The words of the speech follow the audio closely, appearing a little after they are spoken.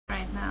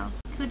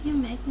house. Could you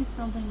make me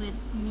something with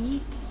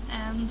meat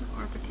and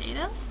or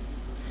potatoes?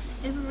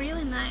 It's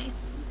really nice.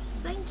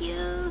 Thank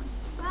you.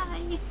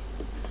 Bye.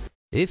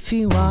 If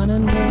you wanna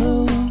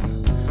know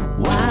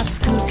what's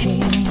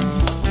cooking,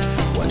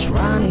 watch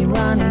Ronnie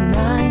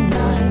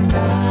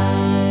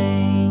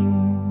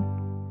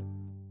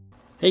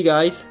 999. Hey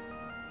guys,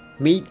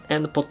 meat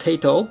and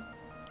potato.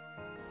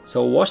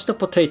 So wash the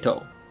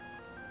potato,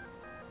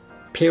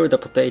 peel the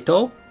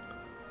potato,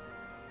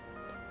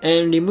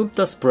 and remove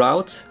the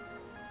sprouts.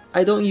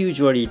 I don't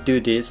usually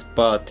do this,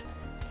 but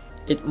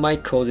it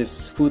might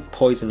cause food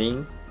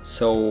poisoning,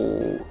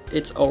 so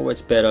it's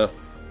always better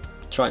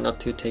try not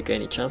to take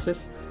any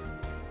chances.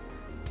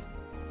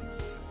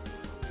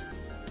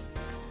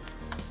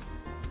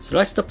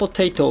 Slice the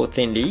potato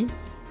thinly,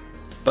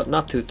 but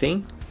not too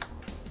thin.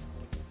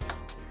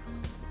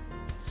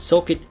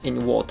 Soak it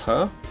in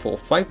water for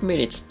 5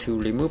 minutes to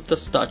remove the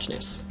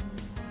starchiness.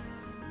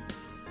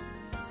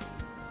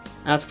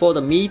 As for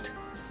the meat,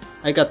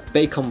 I got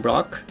bacon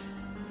block.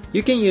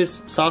 You can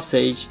use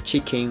sausage,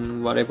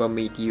 chicken, whatever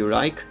meat you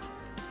like.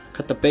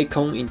 Cut the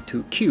bacon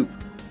into cubes.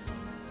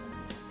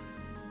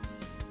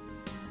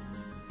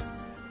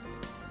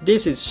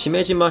 This is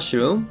shimeji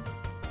mushroom.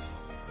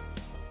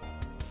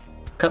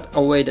 Cut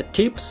away the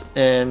tips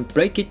and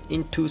break it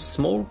into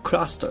small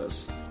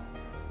clusters.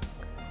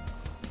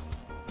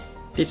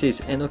 This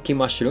is enoki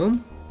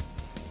mushroom.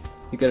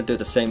 You gotta do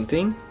the same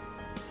thing.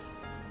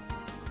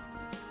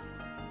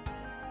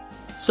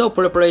 So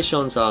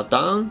preparations are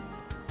done.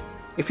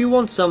 If you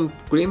want some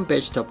green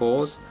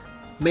vegetables,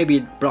 maybe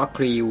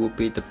broccoli would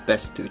be the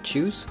best to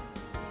choose.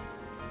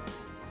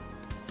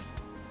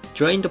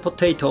 Drain the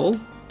potato.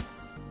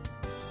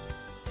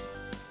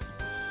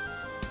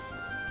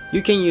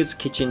 You can use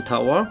kitchen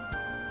towel.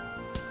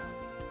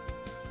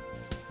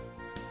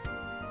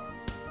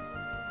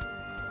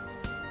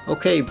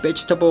 Okay,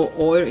 vegetable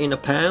oil in a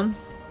pan.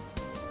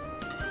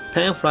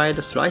 Pan fry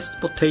the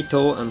sliced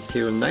potato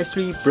until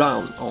nicely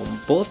brown on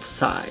both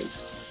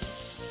sides.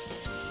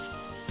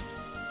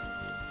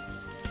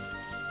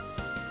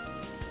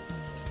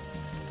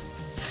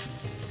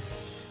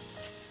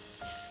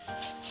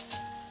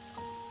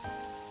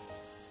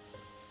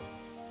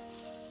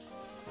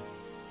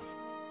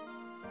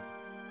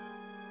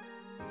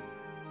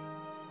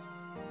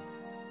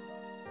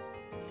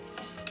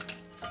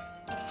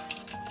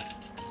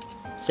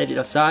 Set it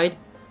aside,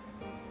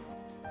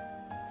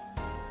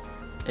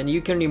 and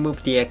you can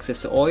remove the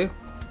excess oil.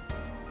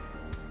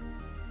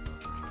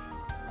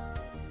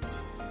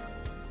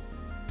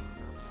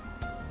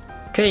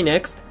 Okay,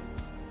 next,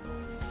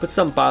 put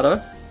some butter.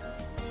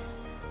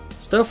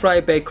 Stir fry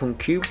bacon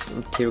cubes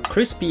until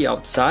crispy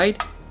outside.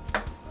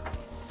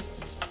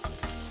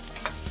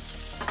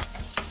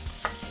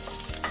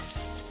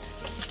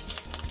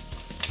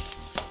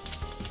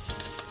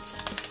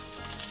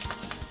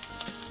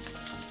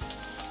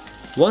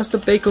 Once the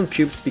bacon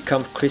cubes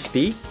become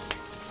crispy,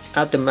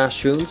 add the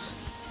mushrooms.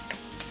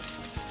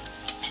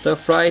 Stir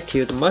fry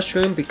till the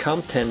mushroom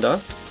become tender.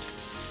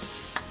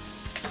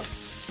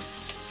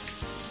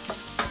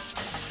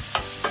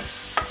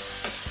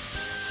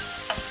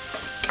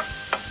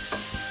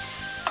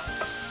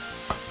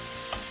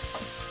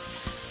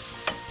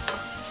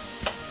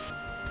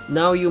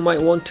 Now you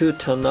might want to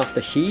turn off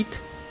the heat.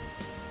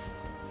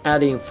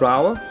 Add in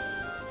flour.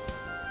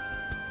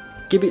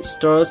 Give it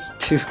stirs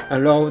to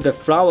allow the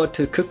flour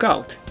to cook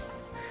out.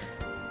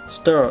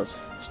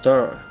 Stirs,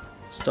 stir,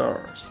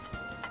 stirs.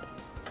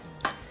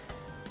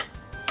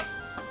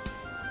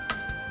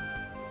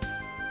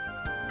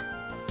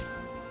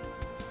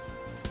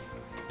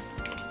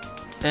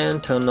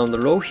 And turn on the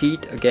low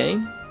heat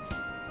again.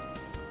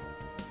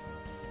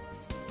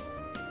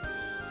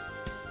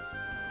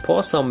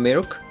 Pour some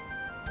milk.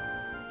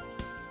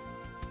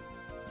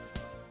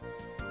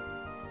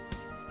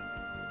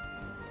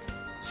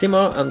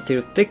 Simmer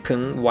until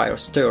thicken while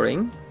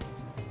stirring.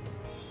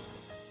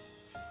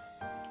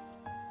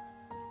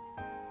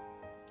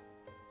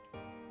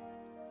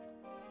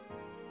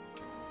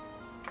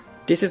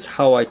 This is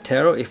how I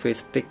tell if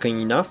it's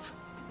thicken enough.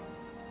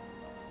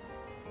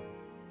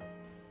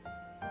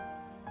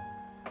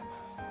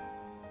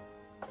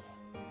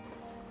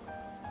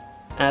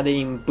 Add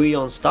in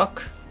bouillon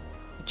stock,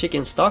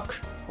 chicken stock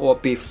or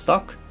beef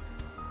stock.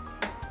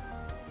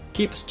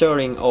 Keep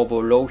stirring over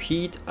low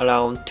heat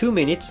around 2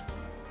 minutes.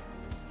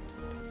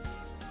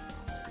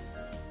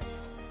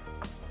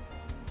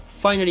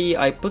 Finally,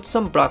 I put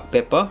some black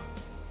pepper.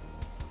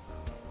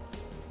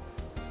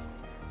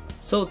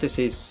 So this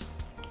is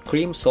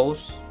cream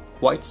sauce,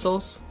 white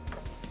sauce,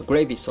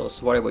 gravy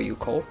sauce, whatever you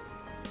call.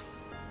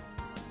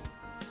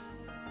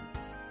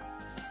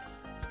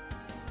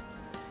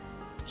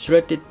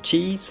 Shredded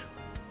cheese.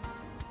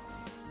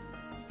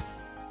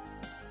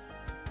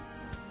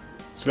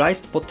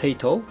 Sliced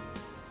potato.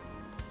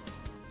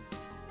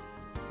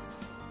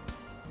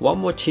 One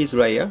more cheese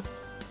layer.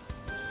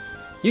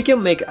 You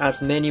can make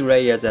as many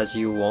layers as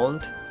you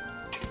want.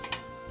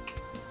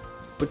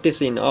 Put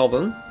this in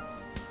oven.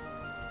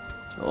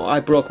 Oh, I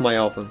broke my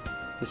oven.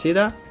 You see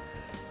that?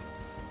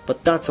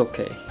 But that's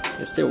okay.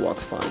 It still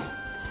works fine.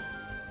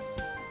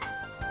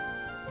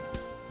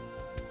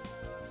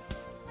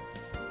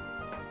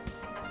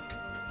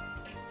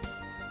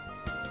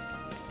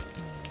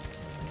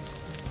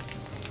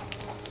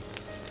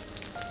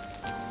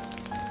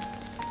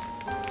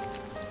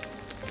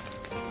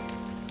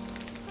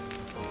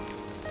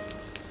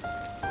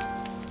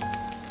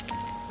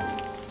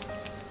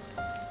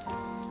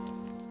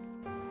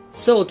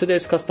 So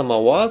today's customer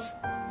was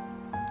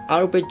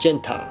Albert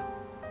Genta.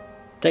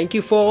 Thank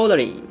you for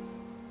ordering.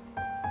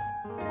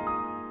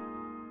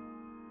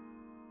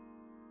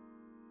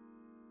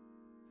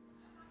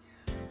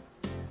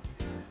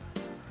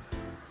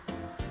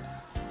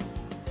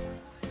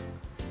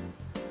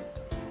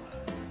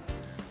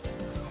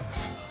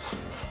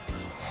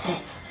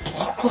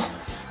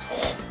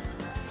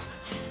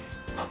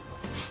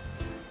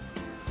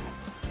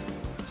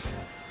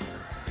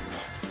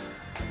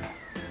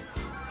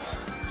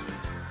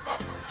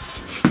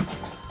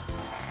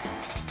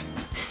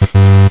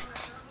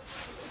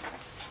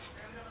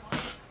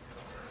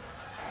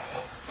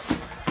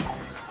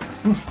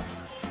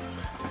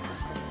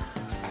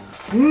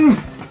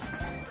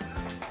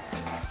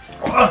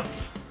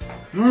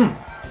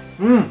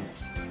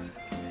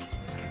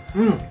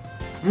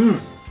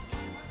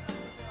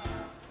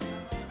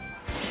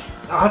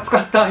熱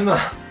かった今。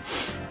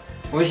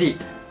美味しい。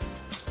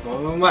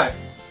うまい。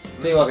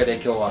というわけで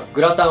今日は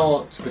グラタン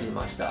を作り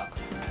ました。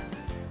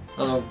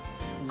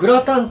グ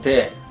ラタンっ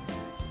て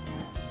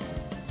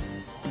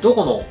ど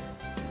この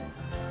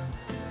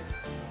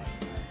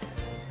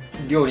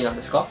料理なん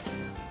ですか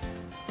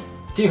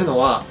っていうの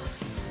は、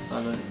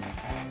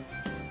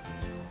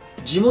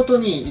地元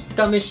に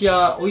美味しい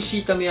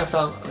炒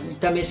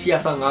め飯屋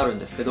さんがあるん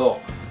ですけど、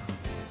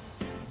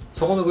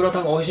そこのグラ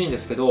タンが美味しいんで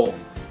すけど、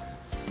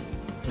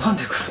なん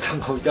でグラタン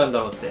が置いてあるんだ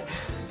ろうって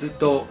ずっ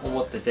と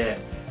思ってて、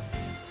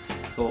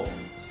そう、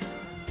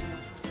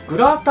グ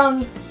ラタ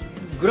ンって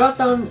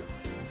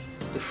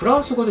フラ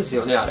ンス語です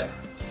よね、あれ。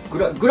グ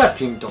ラ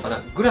ティンと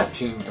かグラ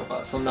ティンと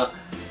かそんな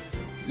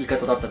言い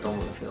方だったと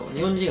思うんですけど、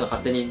日本人が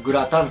勝手にグ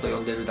ラタンと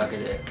呼んでるだけ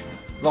で、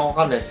まあわ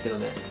かんないですけど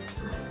ね。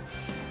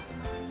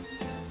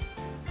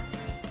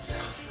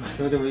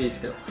どうでもいいで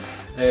すけど、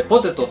ポ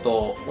テト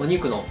とお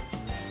肉の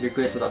リ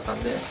クエストだった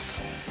ん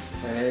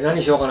で、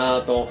何しようか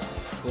なと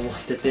思っ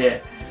て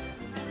て、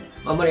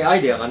あんまりア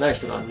イデアがない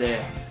人なん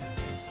で、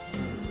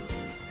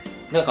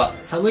なんか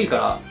寒いか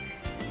ら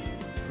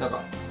なん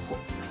か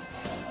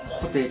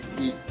ホテ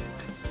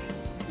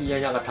言い合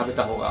いながら食べ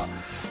た方が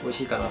美味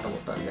しいかなと思っ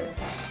たんで、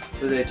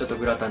それでちょっと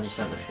グラタンにし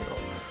たんですけど、